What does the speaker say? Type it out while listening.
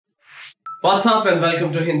What's up and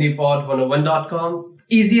welcome to HindiPod101.com,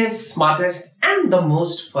 easiest, smartest and the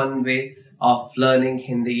most fun way of learning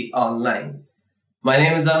Hindi online. My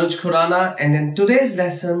name is Anuj Khurana and in today's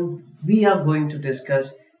lesson, we are going to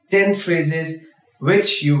discuss 10 phrases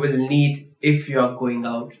which you will need if you are going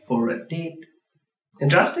out for a date.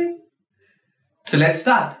 Interesting? So let's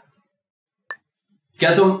start.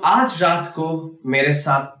 क्या तुम आज रात को मेरे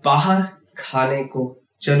साथ बाहर खाने को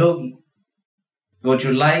चलोगी? Would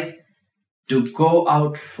you like to go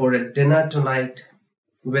out for a dinner tonight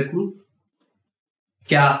with me?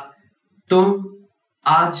 क्या तुम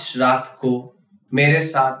आज रात को मेरे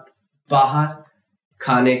साथ बाहर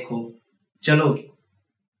खाने को चलोगी?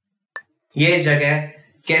 ये जगह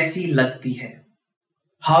कैसी लगती है?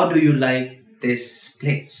 How do you like this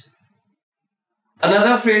place?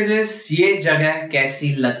 Another phrase is ये जगह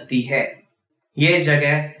कैसी लगती है? ये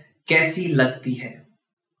जगह कैसी लगती है?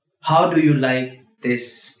 How do you like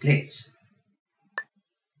this place?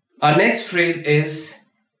 Our next phrase is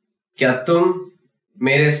क्या तुम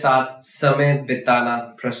मेरे साथ समय बिताना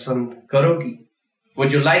पसंद करोगी?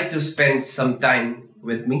 Would you like to spend some time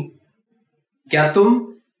with me? क्या तुम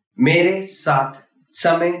मेरे साथ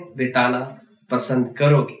समय बिताना पसंद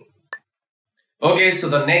करोगी? Okay, so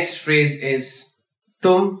the next phrase is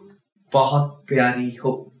तुम बहुत प्यारी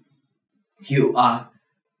हो. You are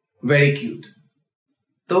very cute.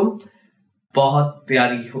 तुम बहुत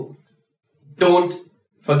प्यारी हो. Don't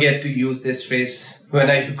forget to use this phrase when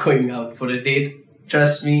are you going out for a date.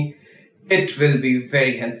 Trust me, it will be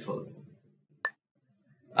very helpful.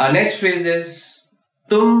 Our next phrase is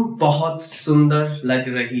तुम बहुत सुंदर लग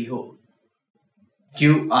रही हो.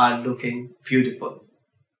 You are looking beautiful.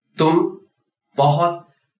 तुम बहुत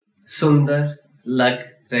सुंदर लग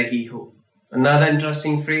रही हो. Another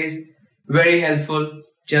interesting phrase, very helpful.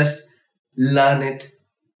 Just learn it.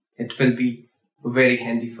 It will be very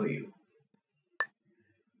handy for you.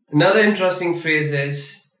 Another interesting phrase is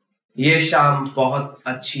ये शाम बहुत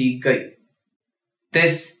अच्छी गई.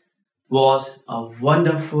 This was a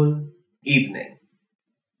wonderful evening.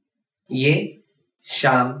 ये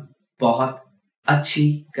शाम बहुत अच्छी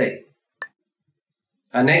गई.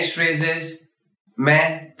 Our next phrase is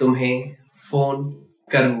मैं तुम्हें फोन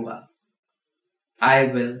करूंगा. I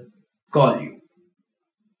will call you.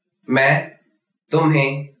 मैं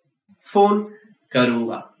तुम्हें फोन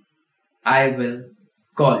करूंगा. I will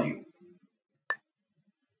call you.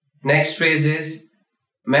 Next phrase is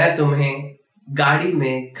मैं तुम्हें गाड़ी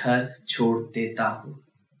में घर छोड़ देता हूं.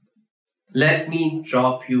 Let me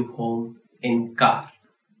drop you home in car.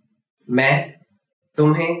 मैं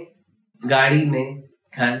तुम्हें गाड़ी में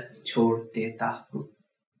घर छोड़ देता हूं.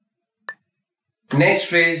 Next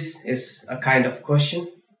phrase is a kind of question.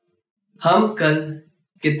 हम कल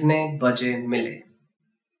कितने बजे मिले?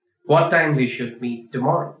 What time we should meet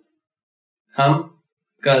tomorrow? हम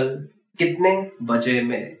कल कितने बजे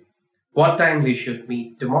मिले? What time we should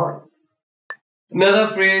meet tomorrow? Another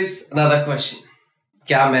phrase, another question.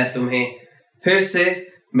 क्या मैं तुम्हें फिर से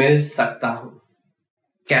मिल सकता हूँ?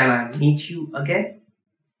 Can I meet you again?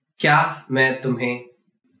 क्या मैं तुम्हें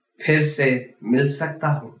फिर से मिल सकता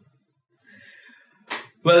हूँ?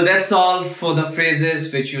 Well, that's all for the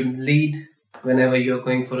phrases which you need whenever you're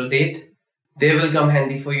going for a date. They will come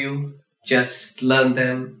handy for you. Just learn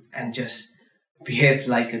them and just behave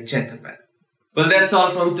like a gentleman. Well, that's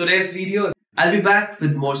all from today's video. I'll be back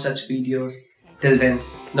with more such videos. Till then,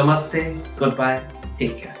 namaste, goodbye,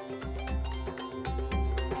 take care.